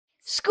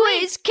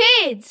Squiz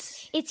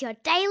Kids! It's your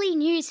daily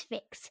news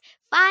fix.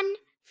 Fun,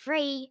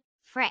 free,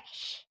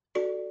 fresh.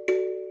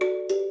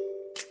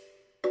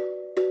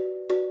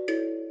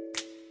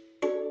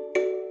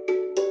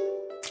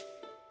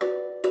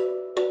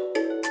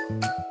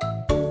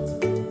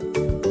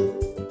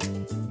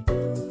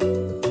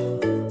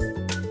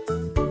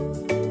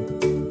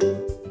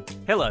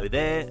 Hello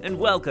there, and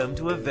welcome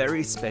to a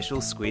very special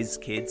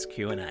Squiz Kids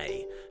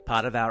Q&A,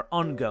 part of our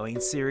ongoing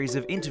series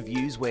of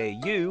interviews where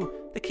you,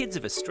 the kids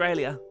of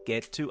Australia,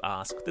 get to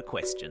ask the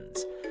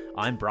questions.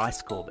 I'm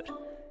Bryce Corbett.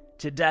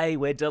 Today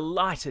we're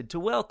delighted to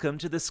welcome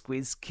to the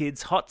Squiz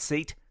Kids hot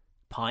seat,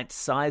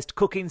 pint-sized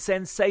cooking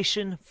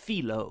sensation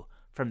Filo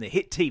from the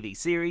hit TV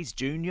series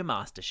Junior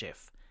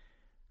Masterchef.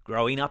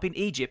 Growing up in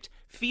Egypt,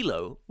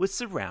 Filo was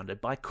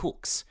surrounded by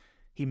cooks.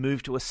 He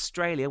moved to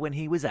Australia when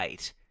he was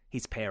 8.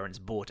 His parents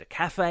bought a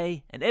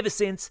cafe, and ever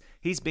since,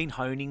 he's been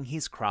honing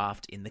his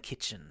craft in the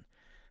kitchen.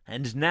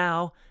 And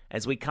now,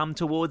 as we come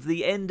towards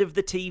the end of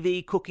the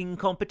TV cooking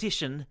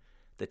competition,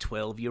 the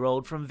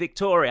 12-year-old from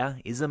Victoria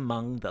is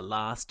among the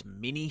last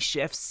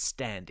mini-chefs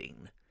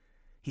standing.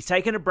 He's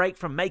taken a break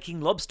from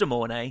making lobster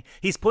mornay,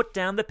 he's put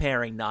down the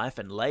paring knife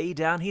and laid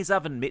down his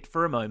oven mitt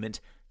for a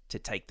moment to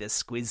take the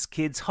Squiz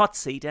Kids hot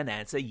seat and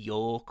answer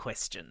your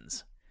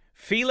questions.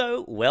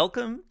 Filo,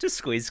 welcome to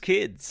Squiz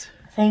Kids.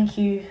 Thank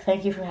you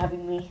for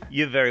having me.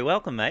 You're very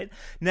welcome, mate.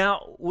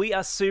 Now, we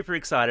are super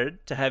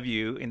excited to have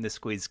you in the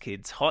Squiz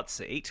Kids hot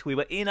seat. We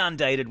were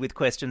inundated with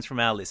questions from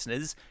our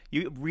listeners.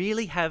 You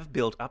really have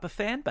built up a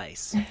fan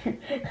base.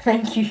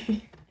 Thank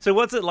you. So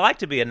what's it like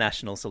to be a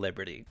national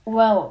celebrity?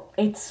 Well,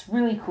 it's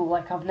really cool.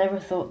 I've never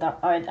thought that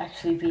I'd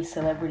actually be a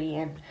celebrity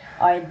and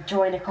I'd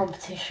join a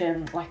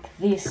competition like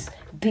this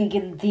big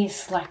and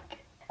this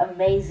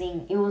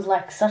amazing. It was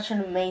such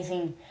an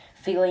amazing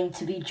feeling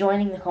to be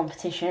joining the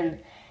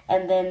competition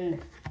and then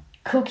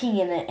cooking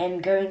in it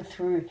and going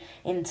through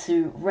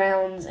into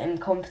rounds and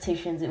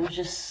competitions. It was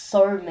just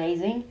so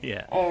amazing.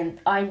 Yeah. And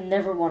I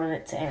never wanted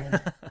it to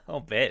end. I'll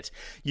bet.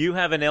 You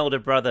have an elder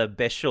brother,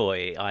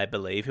 Beshoy, I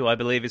believe, who I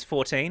believe is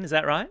 14. Is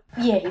that right?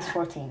 Yeah, he's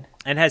 14.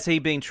 And has he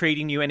been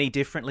treating you any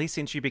differently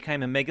since you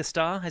became a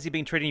megastar? Has he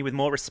been treating you with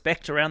more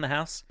respect around the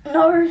house?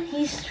 No,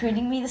 he's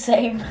treating me the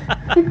same.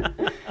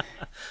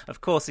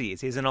 Of course he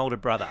is. He's an older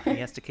brother. He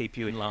has to keep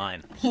you in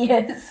line.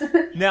 Yes.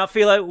 Now,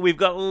 Philo, we've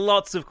got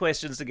lots of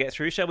questions to get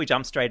through. Shall we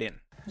jump straight in?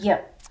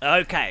 Yep.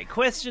 Okay,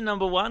 question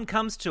number 1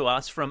 comes to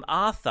us from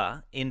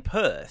Arthur in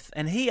Perth,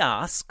 and he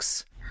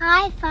asks...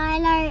 Hi,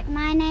 Philo.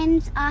 My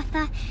name's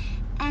Arthur,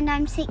 and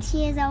I'm 6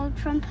 years old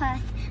from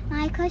Perth.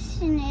 My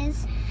question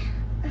is,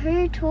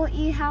 who taught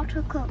you how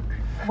to cook?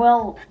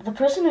 Well, the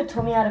person who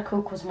taught me how to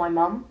cook was my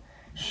mum.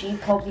 She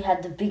probably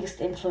had the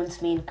biggest influence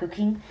on me in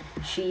cooking.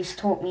 She's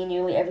taught me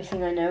nearly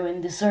everything I know in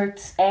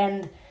desserts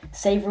and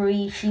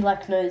savoury. She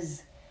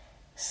knows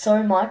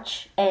so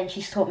much, and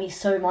she's taught me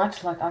so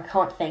much. I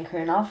can't thank her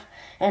enough.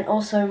 And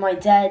also my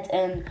dad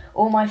and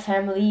all my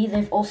family,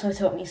 they've also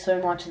taught me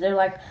so much.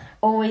 They're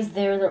always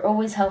there. They're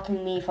always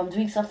helping me. If I'm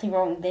doing something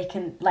wrong, they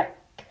can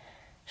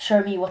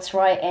show me what's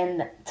right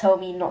and tell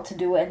me not to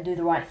do it and do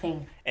the right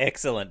thing.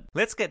 Excellent.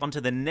 Let's get on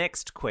to the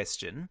next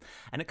question.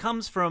 And it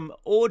comes from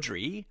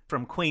Audrey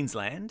from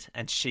Queensland,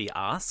 and she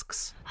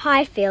asks...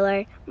 Hi,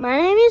 Philo. My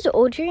name is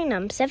Audrey and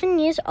I'm 7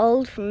 years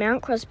old from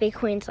Mount Crosby,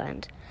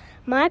 Queensland.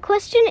 My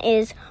question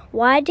is,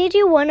 why did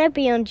you want to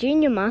be on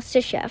Junior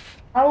Masterchef?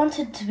 I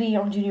wanted to be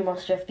on Junior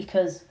Masterchef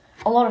because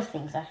a lot of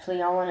things,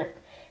 actually. I want it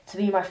to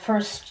be my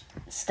first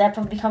step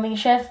of becoming a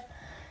chef.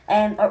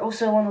 And I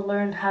also want to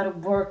learn how to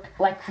work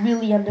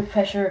really under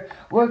pressure,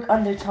 work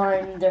under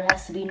time. There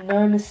has to be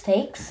no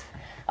mistakes.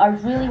 I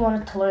really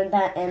wanted to learn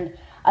that, and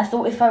I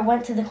thought if I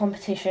went to the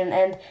competition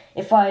and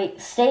if I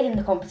stayed in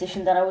the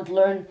competition that I would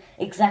learn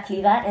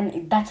exactly that,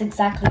 and that's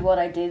exactly what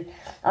I did.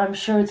 I'm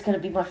sure it's going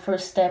to be my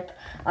first step.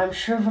 I'm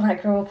sure when I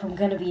grow up I'm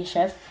going to be a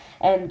chef.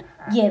 And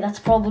yeah, that's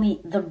probably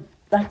the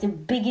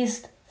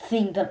biggest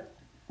thing that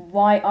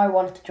why I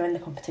wanted to join the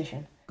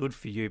competition. Good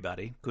for you,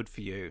 buddy. Good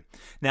for you.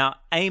 Now,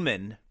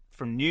 Eamon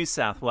from New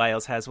South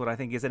Wales has what I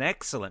think is an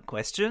excellent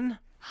question.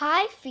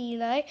 Hi,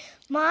 Philo.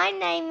 My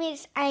name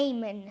is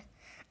Eamon.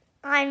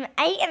 I'm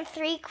 8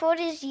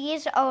 3/4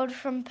 years old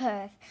from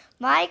Perth.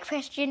 My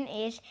question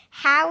is,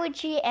 how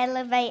would you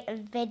elevate a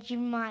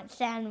Vegemite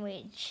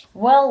sandwich?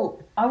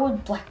 Well, I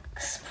would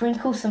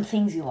sprinkle some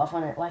things you love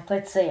on it.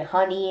 Let's say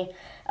honey.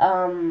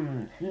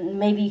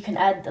 Maybe you can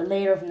add a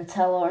layer of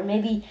Nutella, or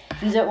maybe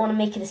if you don't want to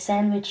make it a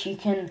sandwich, you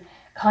can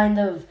kind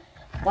of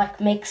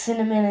make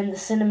cinnamon, and the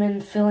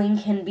cinnamon filling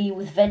can be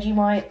with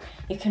Vegemite.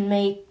 You can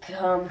make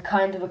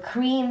kind of a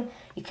cream.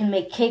 You can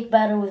make cake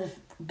batter with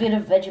a bit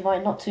of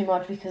Vegemite, not too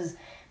much because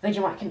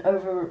Vegemite can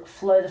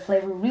overflow the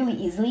flavor really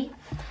easily.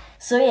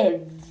 So yeah,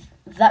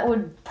 that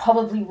would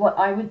probably what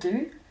I would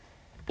do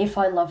if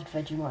I loved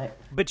Vegemite.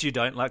 But you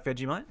don't like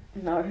Vegemite?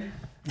 No.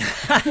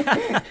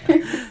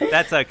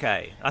 That's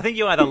okay. I think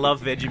you either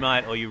love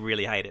Vegemite or you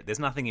really hate it. There's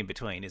nothing in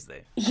between, is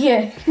there?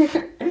 Yeah.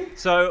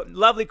 So,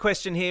 lovely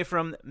question here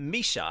from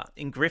Misha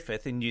in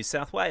Griffith in New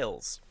South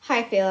Wales.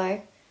 Hi,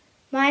 Philo.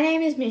 My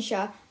name is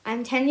Misha.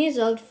 I'm 10 years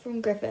old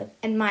from Griffith,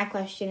 and my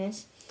question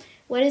is,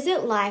 what is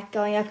it like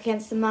going up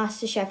against the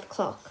Masterchef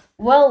clock?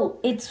 Well,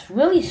 it's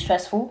really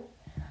stressful.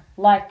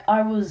 Like,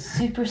 I was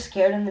super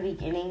scared in the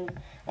beginning,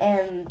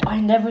 and I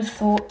never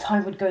thought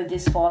time would go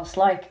this fast.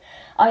 Like,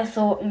 I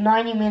thought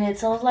 90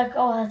 minutes, I was like,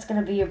 oh, that's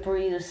going to be a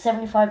breather.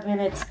 75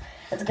 minutes,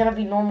 it's going to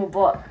be normal,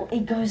 but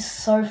it goes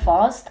so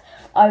fast.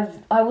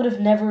 I would have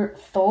never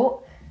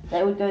thought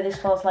they would go this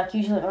fast. Like,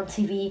 usually on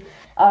TV,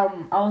 I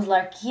was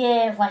like,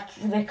 yeah, like,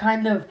 they're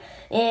kind of,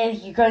 yeah,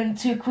 you're going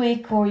too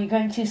quick or you're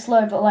going too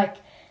slow, but like,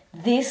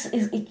 this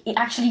is, it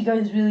actually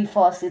goes really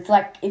fast. It's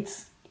like, it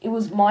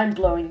was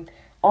mind-blowing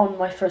on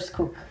my first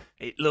cook.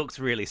 It looks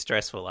really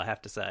stressful, I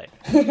have to say.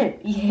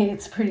 Yeah,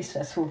 it's pretty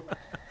stressful.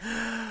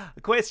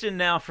 A question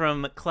now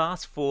from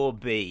Class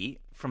 4B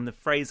from the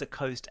Fraser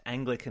Coast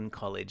Anglican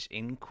College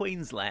in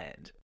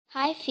Queensland.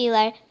 Hi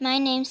Philo, my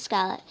name's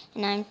Scarlett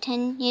and I'm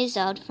 10 years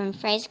old from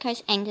Fraser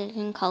Coast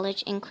Anglican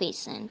College in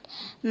Queensland.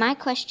 My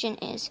question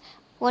is,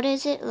 what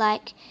is it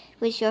like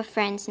with your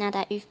friends now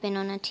that you've been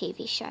on a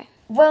TV show?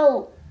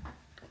 Well,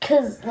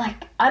 because,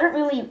 like, I don't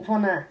really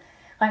want to,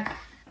 like,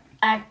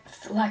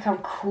 act like I'm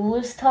cool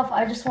or stuff.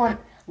 I just want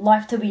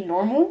life to be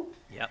normal.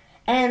 Yep.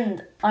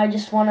 And I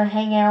just want to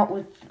hang out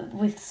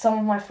with some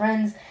of my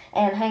friends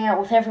and hang out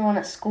with everyone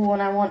at school,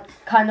 and I want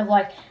kind of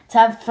like to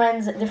have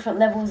friends at different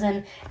levels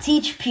and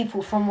teach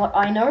people from what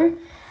I know.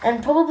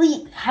 And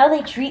probably how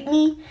they treat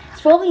me,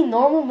 it's probably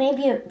normal.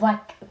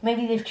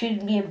 Maybe they've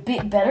treated me a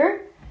bit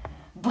better.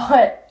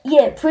 But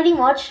yeah, pretty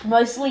much,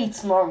 mostly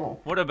it's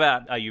normal. What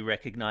about, are you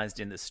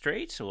recognised in the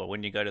street or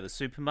when you go to the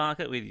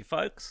supermarket with your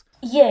folks?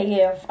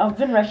 Yeah, I've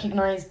been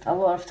recognised a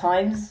lot of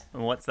times.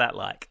 And what's that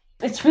like?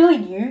 It's really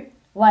new,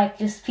 like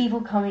just people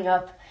coming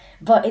up,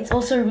 but it's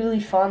also really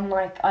fun.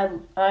 Like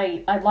I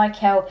like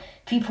how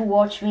people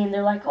watch me and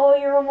they're like, oh,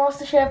 you're a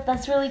MasterChef,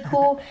 that's really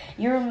cool,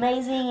 you're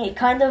amazing. It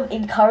kind of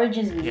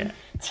encourages me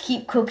to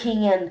keep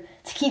cooking and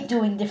to keep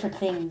doing different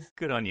things.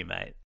 Good on you,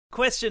 mate.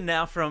 Question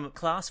now from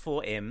Class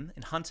 4M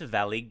in Hunter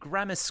Valley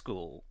Grammar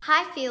School.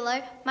 Hi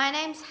Philo, my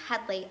name's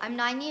Hadley. I'm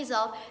 9 years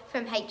old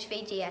from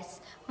HVGS.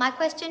 My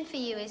question for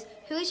you is,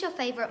 who is your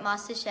favourite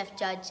MasterChef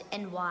judge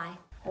and why?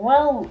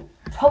 Well,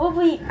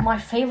 probably my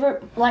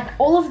favourite, like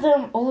all of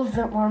them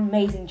are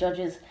amazing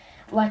judges.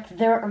 Like,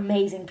 they're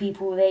amazing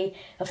people. They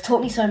have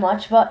taught me so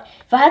much, but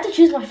if I had to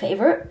choose my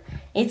favourite,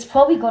 it's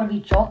probably got to be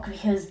Jock,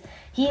 because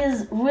he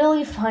is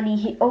really funny.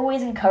 He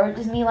always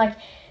encourages me, like,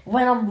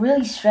 when I'm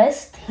really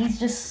stressed, he's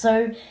just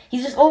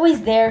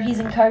always there. He's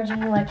encouraging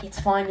me, like,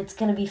 it's fine, it's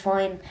gonna be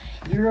fine,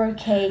 you're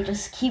okay,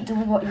 just keep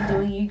doing what you're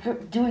doing, you're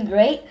doing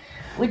great,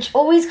 which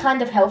always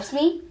kind of helps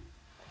me.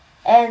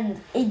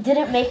 And it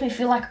didn't make me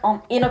feel like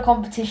I'm in a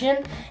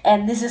competition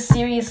and this is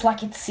serious,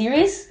 like it's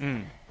serious.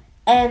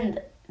 And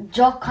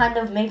Jock kind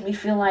of made me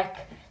feel like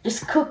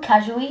just cook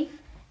casually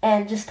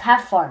and just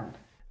have fun.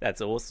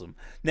 That's awesome.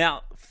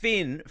 Now,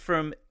 Finn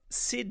from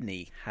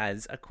Sydney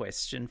has a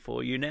question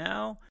for you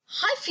now.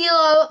 Hi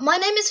Philo, my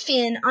name is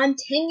Finn, I'm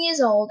 10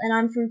 years old and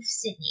I'm from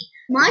Sydney.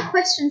 My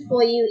question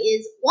for you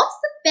is, what's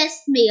the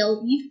best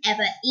meal you've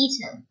ever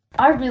eaten?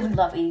 I really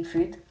love eating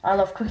food. I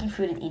love cooking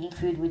food and eating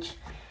food, which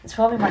is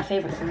probably my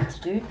favourite thing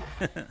to do.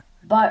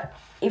 But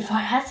if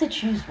I had to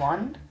choose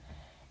one,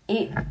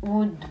 it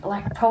would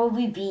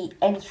probably be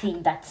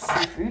anything that's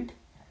seafood.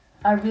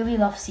 I really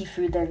love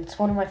seafood and it's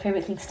one of my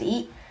favourite things to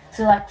eat.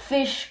 So like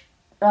fish,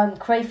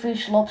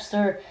 crayfish,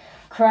 lobster,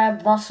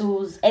 crab,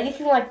 mussels,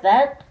 anything like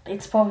that,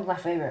 it's probably my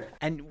favourite.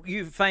 And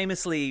you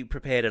famously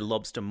prepared a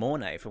lobster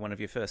mornay for one of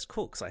your first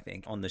cooks, I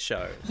think, on the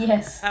show.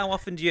 Yes. How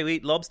often do you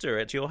eat lobster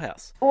at your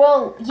house?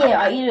 Well, yeah,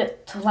 I eat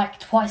it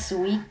twice a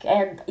week,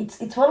 and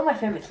it's one of my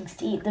favourite things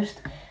to eat.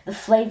 The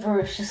flavour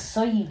is just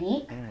so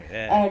unique,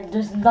 and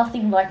there's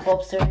nothing like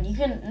lobster, and you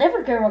can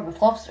never go wrong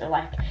with lobster.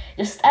 Like,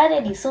 just add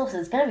any sauce,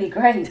 it's going to be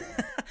great.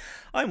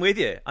 I'm with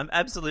you. I'm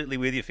absolutely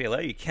with you, Philo.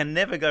 You can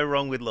never go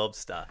wrong with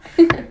lobster.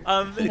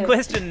 A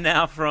question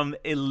now from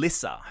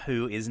Elissa,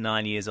 who is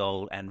 9 years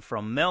old and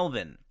from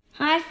Melbourne.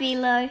 Hi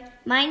Philo,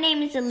 my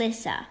name is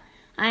Alyssa.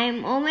 I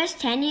am almost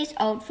 10 years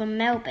old from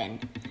Melbourne.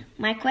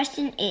 My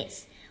question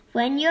is,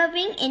 when you are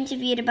being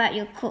interviewed about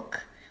your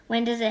cook,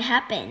 when does it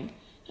happen?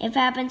 If it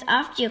happens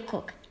after your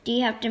cook, do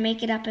you have to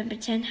make it up and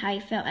pretend how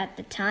you felt at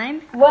the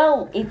time?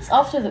 Well, it's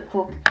after the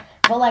cook.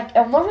 But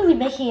I'm not really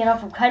making it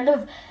up.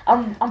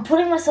 I'm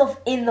putting myself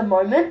in the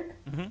moment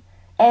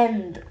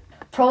and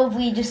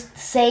probably just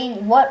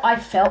saying what I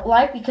felt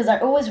like, because I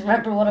always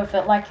remember what I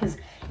felt like because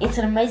it's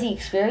an amazing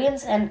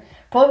experience, and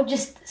probably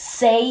just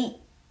say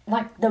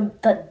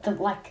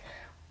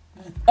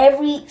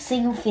every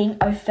single thing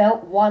I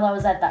felt while I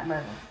was at that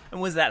moment.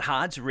 And was that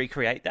hard to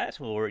recreate that,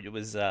 or it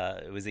was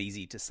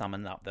easy to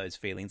summon up those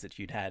feelings that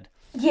you'd had?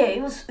 Yeah,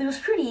 it was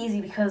pretty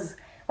easy because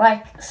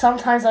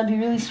sometimes I'd be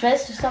really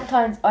stressed, or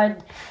sometimes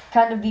I'd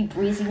kind of be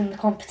breezing in the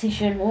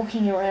competition,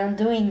 walking around,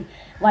 doing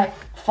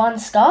fun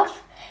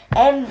stuff,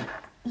 and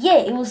yeah,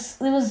 it was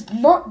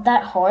not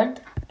that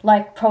hard,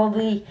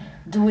 probably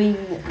doing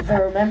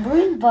the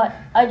remembering, but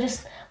I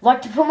just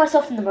like to put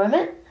myself in the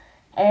moment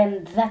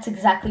And that's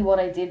exactly what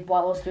I did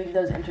while I was doing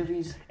those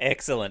interviews.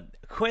 Excellent.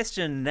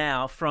 Question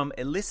now from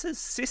Alyssa's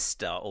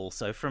sister,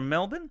 also from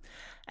Melbourne.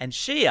 And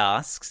she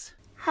asks...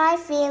 Hi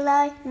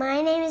Filo,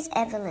 my name is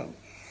Evelyn.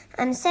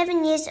 I'm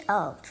 7 years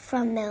old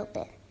from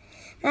Melbourne.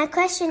 My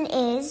question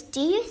is, do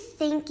you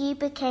think you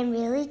became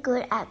really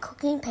good at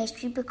cooking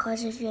pastry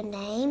because of your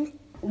name?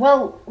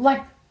 Well,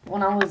 like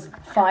when I was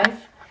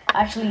 5, I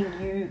actually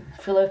knew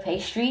Filo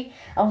pastry.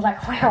 I was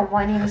like, wow,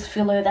 my name is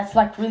Filo, that's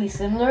like really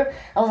similar.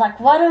 I was like,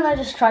 why don't I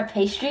just try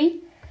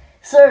pastry?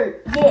 So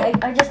yeah,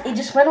 it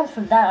just went on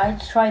from that.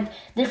 I tried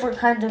different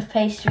kinds of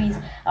pastries.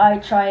 I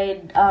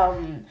tried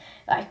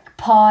like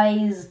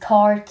pies,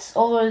 tarts,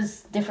 all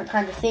those different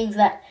kinds of things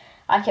that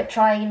I kept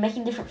trying and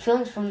making different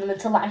fillings from them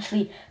until I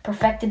actually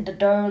perfected the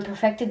dough and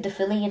perfected the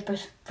filling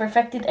and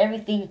perfected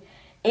everything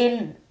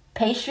in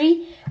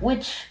pastry,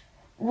 which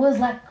was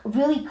like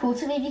really cool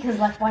to me because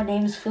like my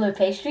name is Filo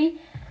Pastry.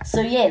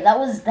 So yeah, that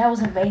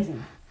was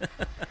amazing.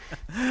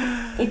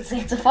 It's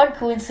a fun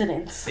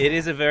coincidence. It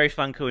is a very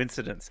fun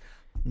coincidence.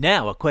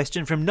 Now a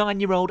question from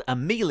 9-year-old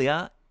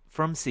Amelia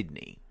from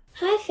Sydney.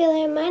 Hi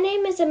Philo, my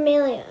name is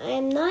Amelia. I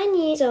am 9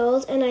 years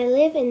old and I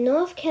live in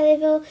North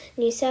Kellyville,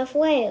 New South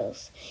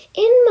Wales.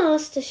 In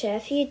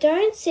Masterchef, you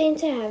don't seem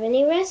to have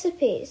any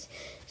recipes.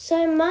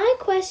 So my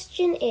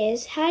question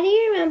is, how do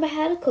you remember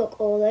how to cook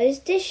all those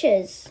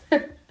dishes?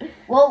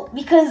 Well,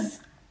 because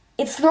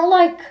it's not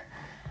like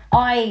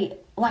I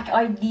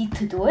need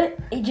to do it.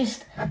 It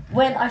just,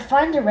 when I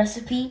find a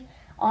recipe,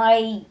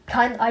 I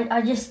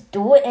just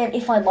do it, and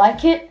if I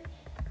like it,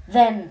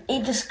 then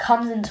it just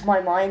comes into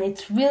my mind.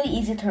 It's really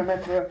easy to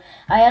remember.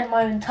 I add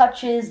my own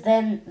touches,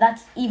 then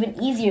that's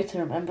even easier to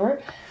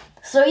remember.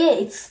 So yeah,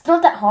 it's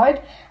not that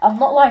hard. I'm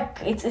not like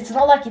it's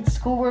not like it's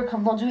schoolwork.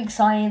 I'm not doing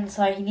science.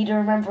 I need to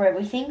remember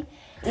everything.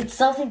 It's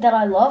something that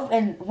I love,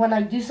 and when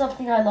I do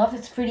something I love,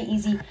 it's pretty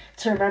easy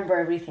to remember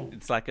everything.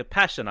 It's like a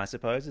passion, I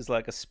suppose. It's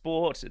like a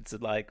sport. It's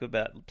like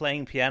about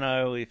playing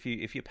piano. If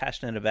you're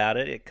passionate about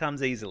it, it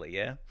comes easily,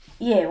 yeah?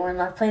 Yeah,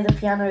 when I play the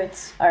piano,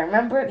 I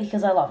remember it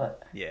because I love it.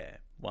 Yeah,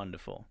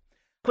 wonderful.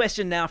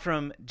 Question now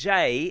from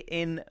Jay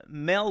in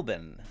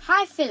Melbourne.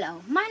 Hi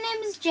Philo, my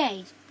name is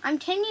Jade. I'm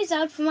 10 years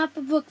old from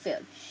Upper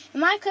Brookfield.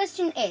 And my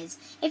question is,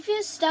 if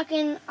you're stuck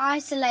in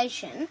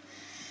isolation,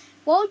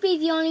 what would be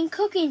the only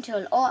cooking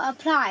tool or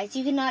appliance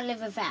you could not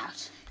live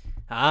without?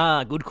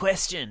 Ah, good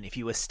question. If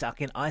you were stuck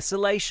in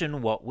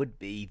isolation, what would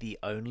be the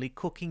only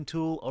cooking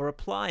tool or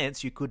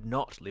appliance you could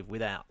not live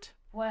without?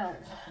 Well,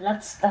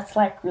 that's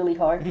like really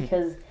hard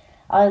because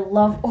I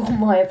love all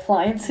my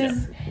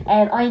appliances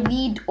and I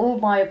need all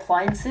my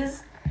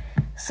appliances.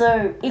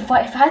 So if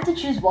I had to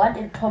choose one,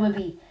 it'd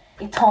probably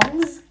be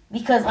tongs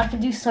because I can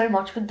do so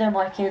much with them.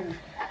 I can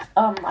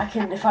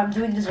if I'm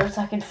doing desserts,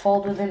 I can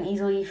fold with them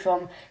easily. If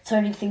I'm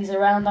turning things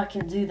around, I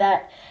can do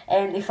that.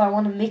 And if I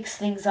want to mix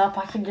things up,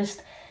 I can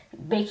just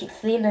make it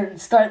thin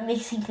and start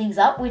mixing things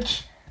up,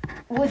 which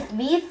with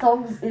me,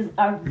 tongs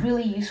are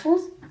really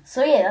useful.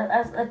 So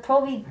yeah,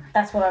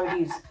 that's what I would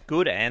use.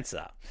 Good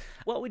answer.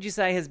 What would you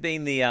say has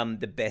been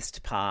the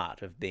best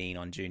part of being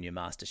on Junior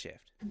MasterChef?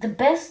 The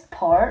best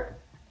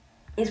part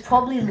is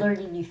probably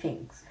learning new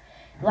things.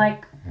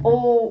 Like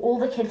all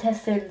the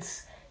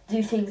contestants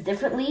do things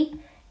differently,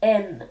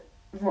 and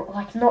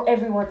like not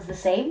everyone's the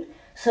same.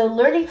 So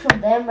learning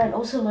from them and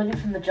also learning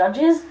from the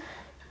judges,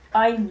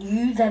 I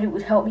knew that it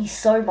would help me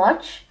so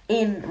much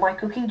in my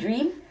cooking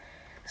dream.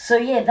 So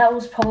yeah, that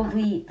was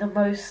probably the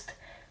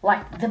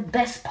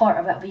best part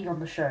about being on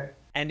the show.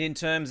 And in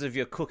terms of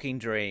your cooking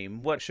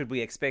dream, what should we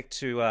expect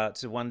to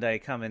one day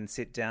come and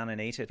sit down and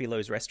eat at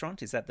Filo's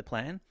restaurant? Is that the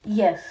plan?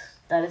 Yes,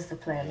 that is the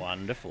plan.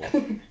 Wonderful.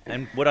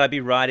 And would I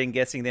be right in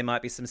guessing there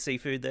might be some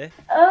seafood there?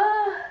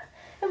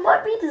 It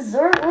might be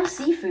dessert or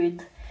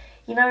seafood.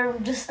 You know,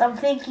 I'm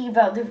thinking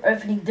about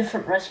opening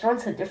different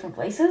restaurants at different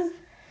places.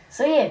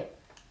 So yeah,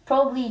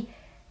 probably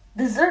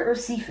dessert or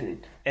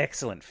seafood.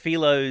 Excellent.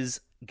 Filo's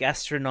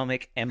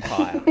gastronomic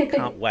empire.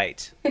 Can't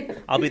wait.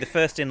 I'll be the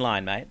first in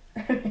line, mate.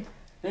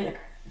 Yeah.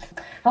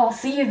 I'll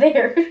see you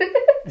there.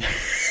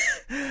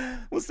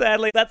 Well,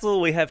 sadly, that's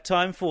all we have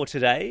time for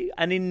today.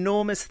 An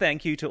enormous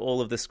thank you to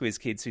all of the Squiz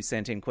kids who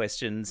sent in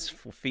questions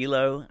for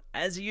Filo.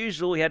 As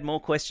usual, we had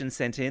more questions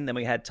sent in than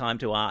we had time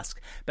to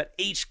ask, but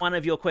each one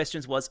of your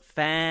questions was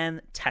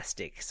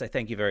fantastic, so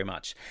thank you very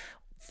much.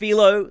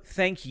 Filo,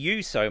 thank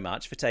you so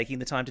much for taking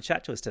the time to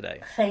chat to us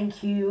today.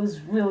 Thank you, it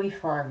was really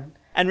fun.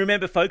 And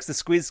remember, folks, the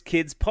Squiz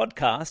Kids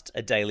podcast,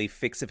 a daily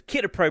fix of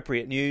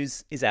kid-appropriate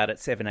news, is out at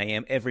 7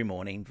 a.m. every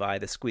morning via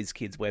the Squiz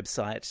Kids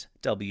website,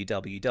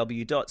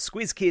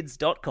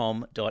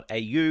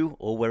 www.squizkids.com.au,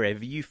 or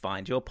wherever you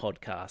find your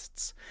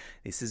podcasts.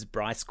 This is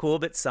Bryce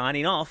Corbett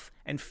signing off,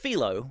 and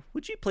Filo,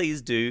 would you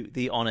please do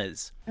the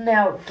honours?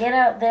 Now, get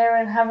out there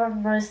and have a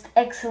most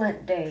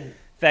excellent day.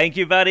 Thank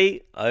you,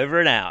 buddy. Over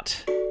and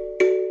out.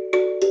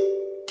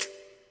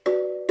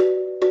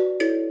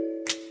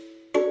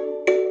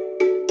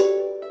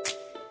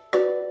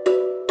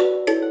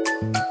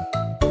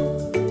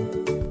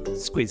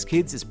 Squiz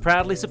Kids is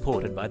proudly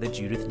supported by the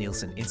Judith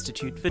Neilson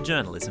Institute for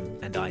Journalism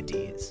and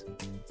Ideas.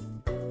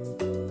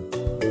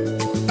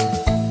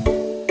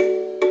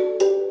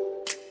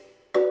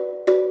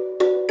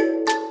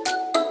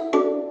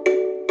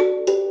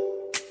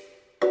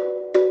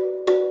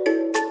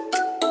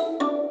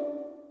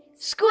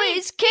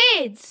 Squiz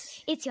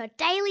Kids! It's your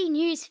daily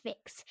news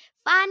fix.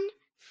 Fun,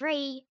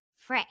 free,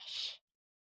 fresh.